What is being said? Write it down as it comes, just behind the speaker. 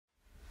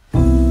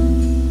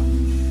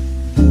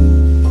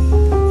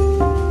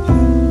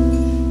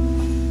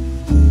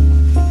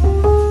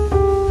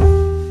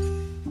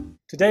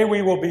Today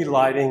we will be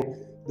lighting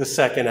the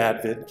second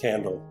Advent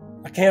candle,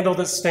 a candle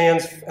that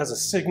stands as a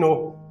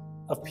signal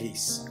of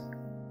peace.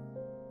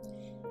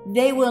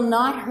 They will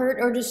not hurt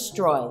or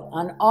destroy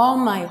on all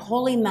my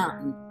holy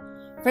mountain,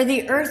 for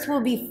the earth will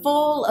be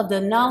full of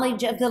the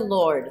knowledge of the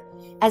Lord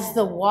as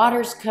the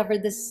waters cover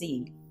the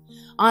sea.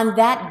 On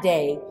that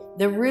day,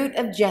 the root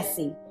of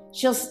Jesse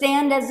shall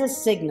stand as a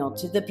signal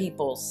to the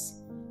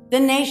peoples.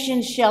 The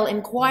nations shall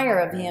inquire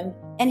of him,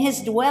 and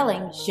his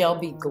dwelling shall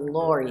be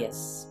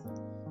glorious.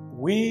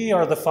 We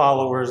are the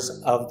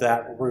followers of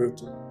that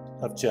root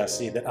of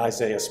Jesse that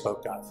Isaiah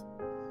spoke of.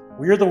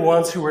 We are the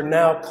ones who are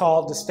now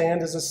called to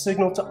stand as a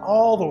signal to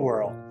all the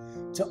world,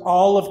 to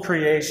all of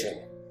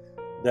creation,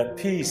 that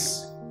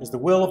peace is the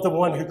will of the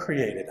one who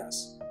created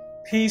us.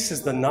 Peace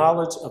is the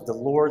knowledge of the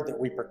Lord that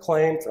we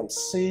proclaim from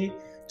sea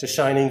to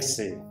shining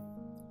sea.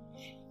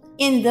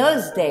 In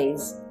those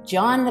days,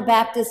 John the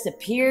Baptist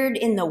appeared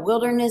in the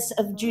wilderness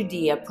of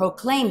Judea,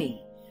 proclaiming,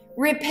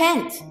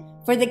 "Repent,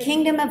 for the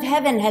kingdom of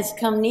heaven has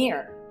come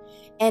near,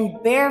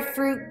 and bear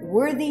fruit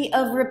worthy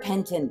of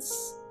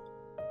repentance."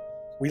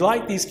 We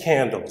light these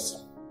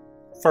candles.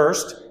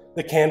 First,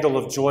 the candle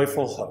of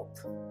joyful hope.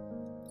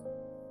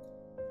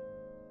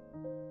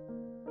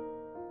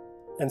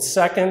 And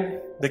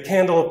second, the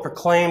candle of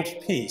proclaimed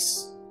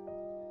peace.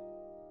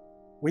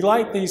 We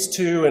light these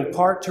two in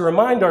part to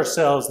remind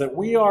ourselves that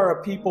we are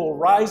a people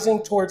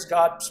rising towards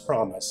God's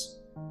promise.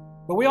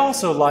 But we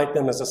also light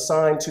them as a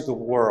sign to the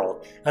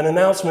world, an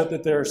announcement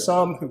that there are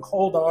some who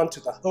hold on to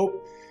the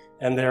hope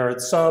and there are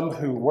some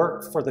who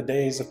work for the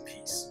days of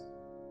peace.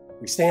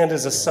 We stand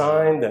as a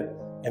sign that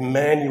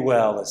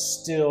Emmanuel is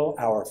still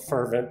our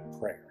fervent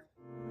prayer.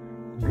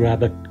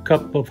 Grab a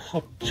cup of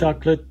hot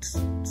chocolate,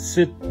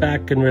 sit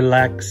back and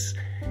relax.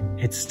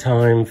 It's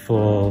time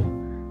for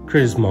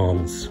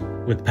Chrismons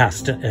with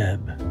Pastor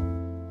Ebb.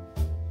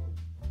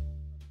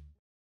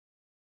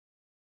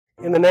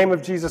 In the name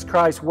of Jesus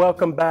Christ,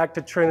 welcome back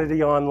to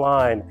Trinity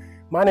Online.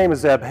 My name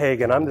is Ebb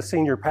Hagan. I'm the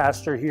senior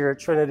pastor here at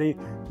Trinity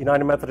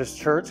United Methodist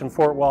Church in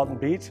Fort Walton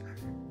Beach.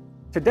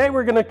 Today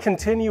we're going to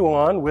continue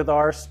on with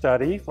our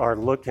study, our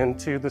look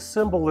into the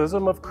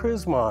symbolism of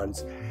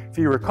Chrismons. If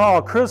you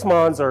recall,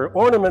 Chrismons are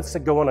ornaments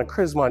that go on a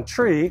Chrismon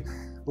tree,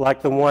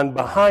 like the one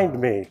behind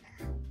me.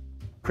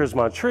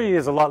 Chrismon tree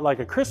is a lot like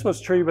a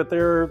Christmas tree, but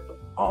they're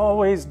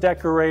always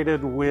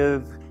decorated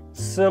with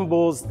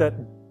symbols that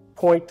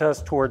point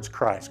us towards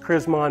Christ.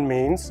 Chrismon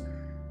means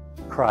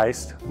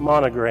Christ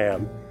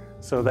monogram.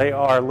 So they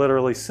are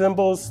literally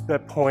symbols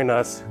that point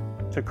us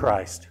to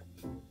Christ.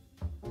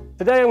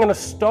 Today I'm going to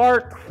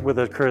start with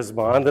a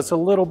Chrismon that's a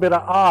little bit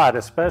odd,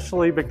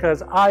 especially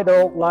because I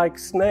don't like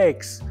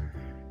snakes.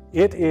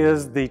 It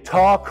is the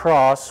tall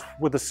cross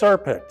with a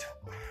serpent.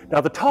 Now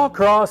the tall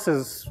cross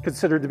is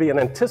considered to be an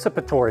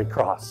anticipatory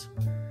cross.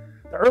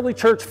 The early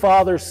church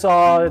fathers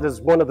saw it as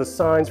one of the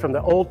signs from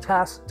the Old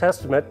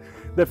Testament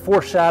that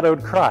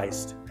foreshadowed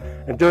Christ.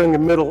 And during the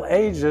Middle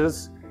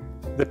Ages,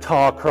 the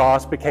tall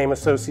cross became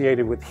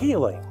associated with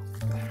healing.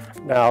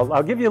 Now,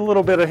 I'll give you a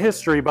little bit of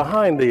history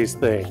behind these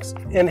things.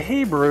 In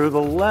Hebrew,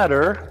 the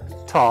letter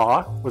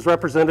Taw was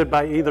represented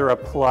by either a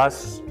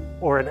plus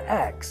or an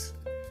X.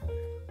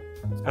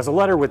 As a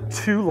letter with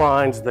two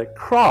lines that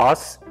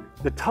cross,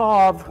 the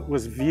Tav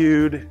was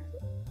viewed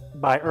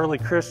by early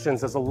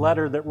Christians as a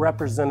letter that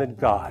represented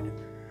God.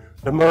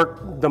 The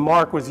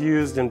mark was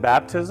used in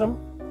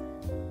baptism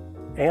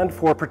and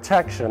for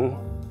protection,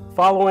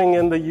 following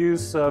in the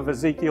use of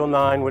Ezekiel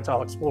 9, which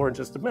I'll explore in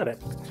just a minute.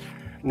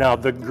 Now,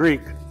 the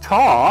Greek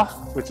ta,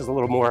 which is a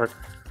little more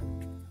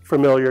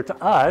familiar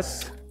to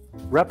us,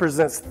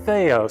 represents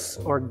theos,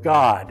 or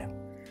God.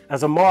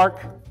 As a mark,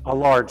 a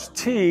large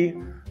T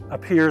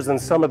appears in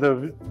some of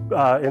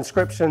the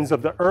inscriptions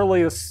of the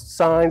earliest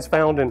signs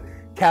found in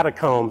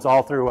catacombs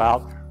all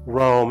throughout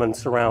Rome and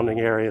surrounding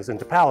areas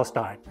into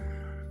Palestine.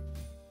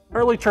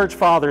 Early church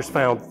fathers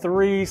found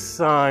three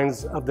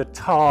signs of the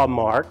Ta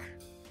mark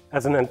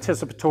as an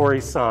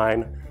anticipatory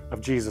sign of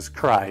Jesus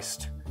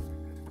Christ.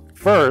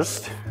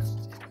 First,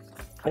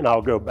 and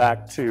I'll go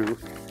back to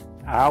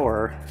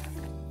our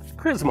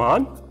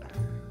Chrismon,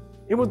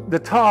 the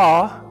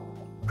Ta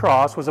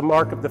cross was a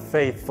mark of the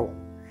faithful.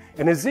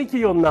 In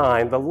Ezekiel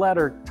 9, the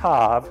letter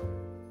Tav,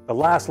 the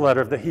last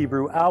letter of the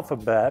Hebrew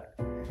alphabet,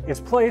 is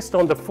placed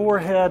on the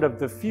forehead of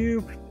the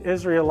few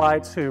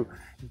Israelites who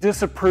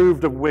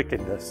disapproved of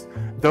wickedness.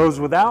 Those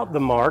without the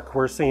mark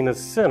were seen as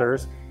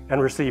sinners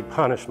and received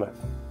punishment.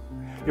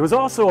 It was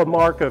also a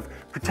mark of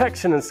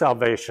protection and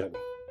salvation.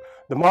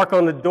 The mark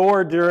on the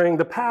door during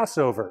the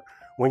Passover,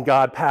 when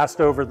God passed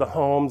over the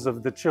homes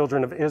of the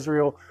children of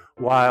Israel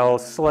while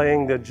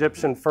slaying the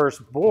Egyptian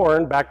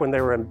firstborn back when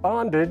they were in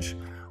bondage,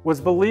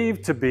 was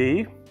believed to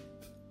be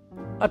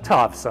a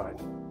Tav sign.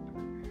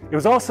 It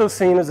was also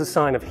seen as a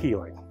sign of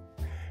healing.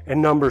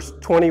 In Numbers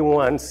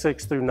 21,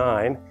 6 through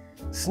 9,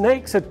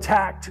 snakes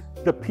attacked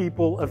the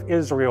people of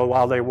Israel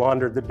while they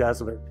wandered the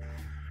desert.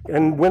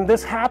 And when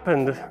this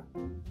happened,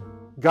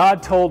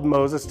 God told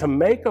Moses to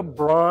make a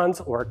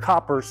bronze or a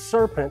copper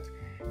serpent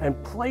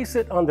and place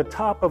it on the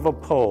top of a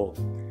pole.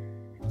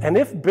 And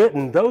if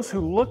bitten, those who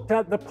looked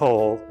at the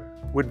pole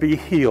would be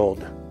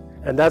healed.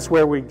 And that's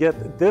where we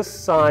get this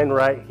sign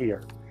right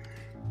here.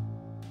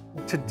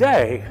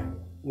 Today,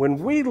 when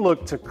we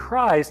look to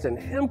Christ and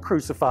Him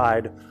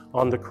crucified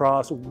on the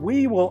cross,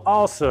 we will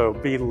also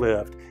be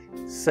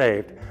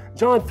saved.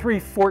 John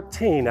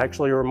 3:14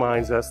 actually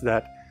reminds us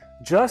that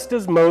just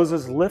as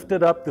Moses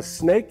lifted up the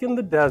snake in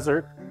the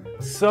desert,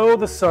 so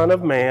the Son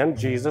of Man,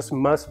 Jesus,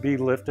 must be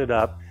lifted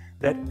up,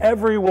 that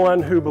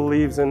everyone who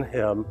believes in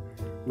Him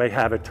may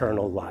have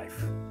eternal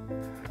life.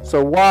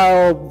 So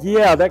while,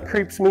 yeah, that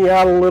creeps me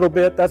out a little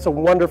bit, that's a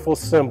wonderful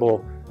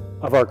symbol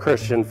of our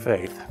Christian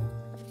faith.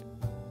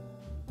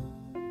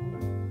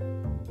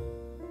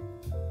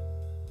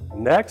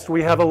 Next,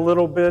 we have a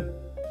little bit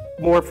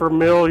more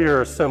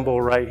familiar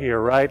symbol right here,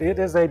 right? It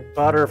is a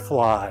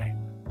butterfly.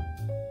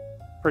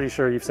 Pretty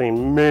sure you've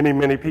seen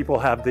many people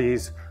have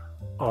these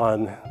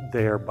on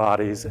their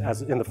bodies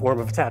as in the form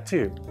of a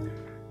tattoo.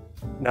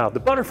 Now, the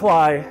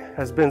butterfly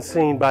has been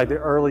seen by the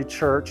early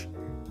church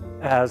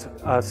as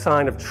a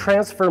sign of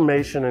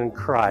transformation in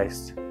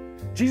Christ.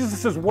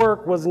 Jesus'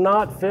 work was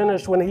not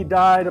finished when He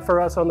died for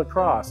us on the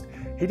cross.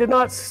 He did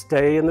not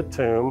stay in the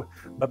tomb,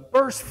 but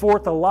burst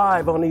forth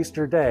alive on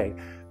Easter Day.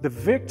 The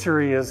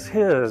victory is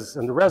His,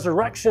 and the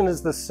resurrection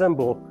is the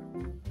symbol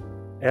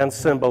and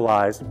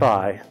symbolized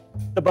by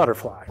the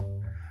butterfly.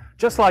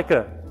 Just like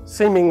a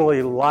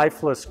seemingly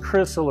lifeless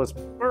chrysalis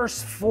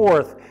bursts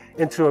forth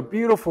into a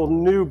beautiful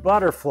new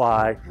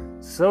butterfly,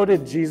 so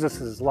did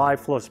Jesus'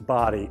 lifeless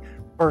body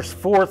burst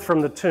forth from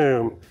the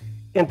tomb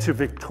into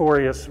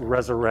victorious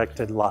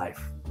resurrected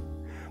life.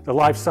 The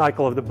life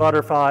cycle of the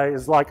butterfly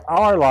is like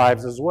our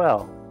lives as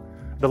well.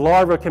 The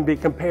larva can be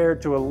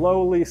compared to a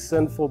lowly,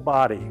 sinful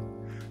body.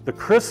 The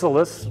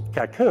chrysalis,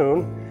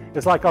 cocoon,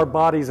 is like our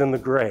bodies in the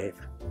grave.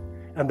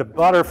 And the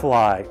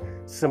butterfly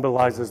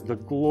symbolizes the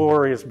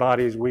glorious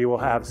bodies we will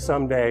have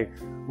someday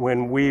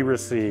when we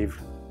receive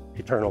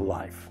eternal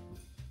life.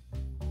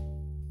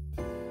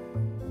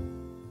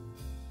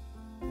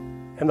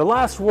 And the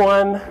last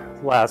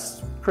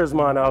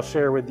Chrismon I'll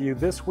share with you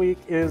this week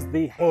is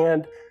the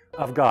hand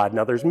of God.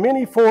 Now, there's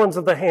many forms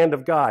of the hand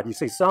of God. You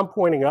see some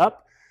pointing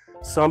up,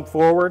 some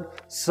forward,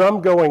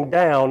 some going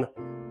down.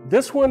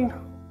 This one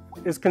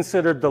is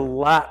considered the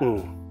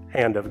Latin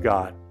hand of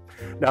God.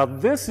 Now,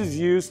 this is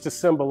used to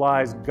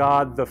symbolize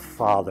God the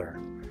Father.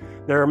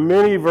 There are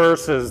many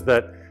verses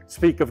that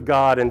speak of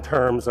God in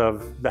terms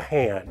of the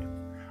hand.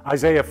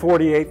 Isaiah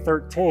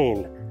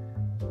 48:13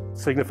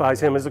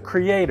 signifies Him as a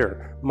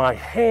creator. My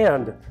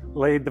hand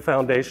laid the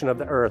foundation of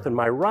the earth, and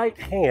my right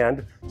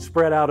hand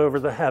spread out over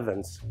the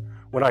heavens.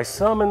 When I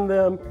summon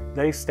them,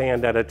 they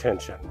stand at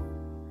attention.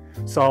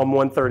 Psalm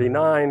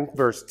 139,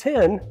 verse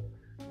 10,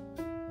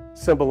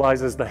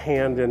 symbolizes the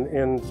hand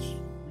in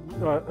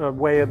a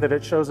way that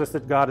it shows us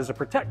that God is a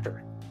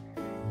protector.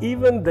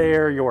 Even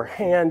there your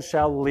hand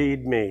shall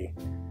lead me,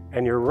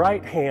 and your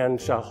right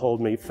hand shall hold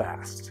me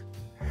fast.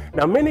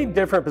 Now, many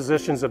different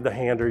positions of the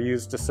hand are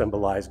used to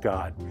symbolize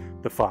God,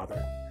 the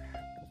Father.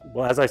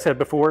 Well, as I said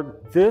before,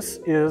 this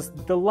is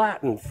the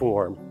Latin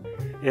form.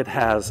 It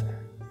has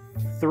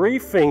 3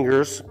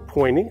 fingers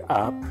pointing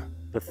up,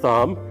 the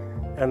thumb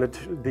and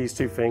these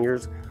 2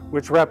 fingers,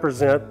 which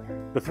represent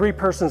the 3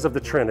 persons of the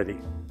Trinity: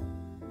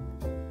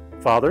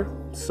 Father,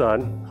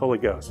 Son, Holy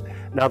Ghost.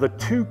 Now, the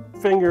 2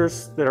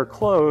 fingers that are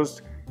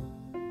closed,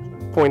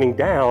 pointing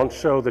down,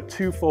 show the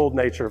twofold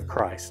nature of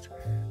Christ,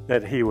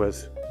 that He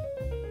was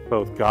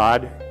both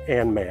God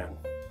and man.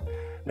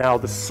 Now,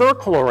 the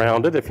circle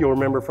around it, if you'll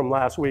remember from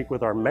last week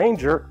with our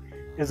manger,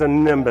 is a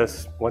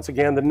nimbus. Once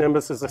again, the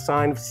nimbus is a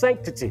sign of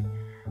sanctity.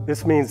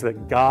 This means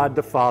that God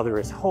the Father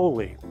is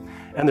holy.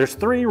 And there's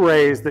 3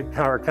 rays that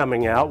are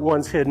coming out.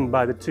 One's hidden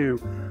by the 2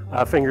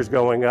 fingers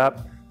going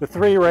up. The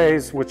 3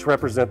 rays which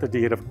represent the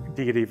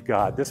deity of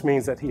God. This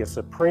means that He is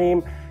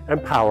supreme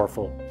and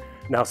powerful.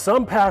 Now,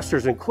 some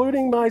pastors,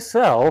 including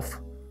myself,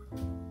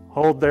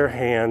 hold their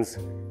hands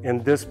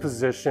in this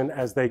position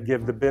as they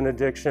give the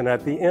benediction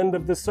at the end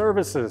of the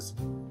services.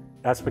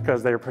 That's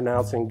because they're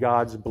pronouncing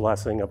God's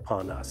blessing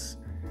upon us.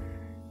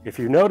 If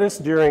you notice,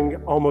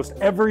 during almost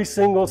every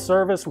single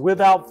service,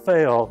 without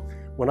fail,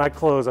 when I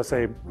close, I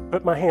say,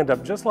 put my hand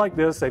up just like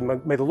this. Say,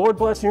 may the Lord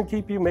bless you and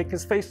keep you, make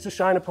His face to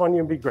shine upon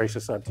you and be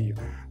gracious unto you.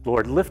 The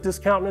Lord lift His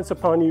countenance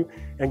upon you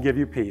and give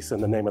you peace. In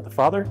the name of the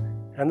Father,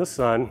 and the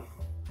Son,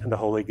 and the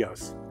Holy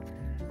Ghost.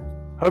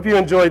 Hope you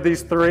enjoyed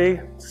these 3.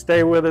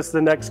 Stay with us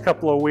the next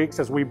couple of weeks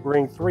as we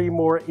bring 3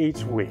 more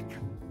each week.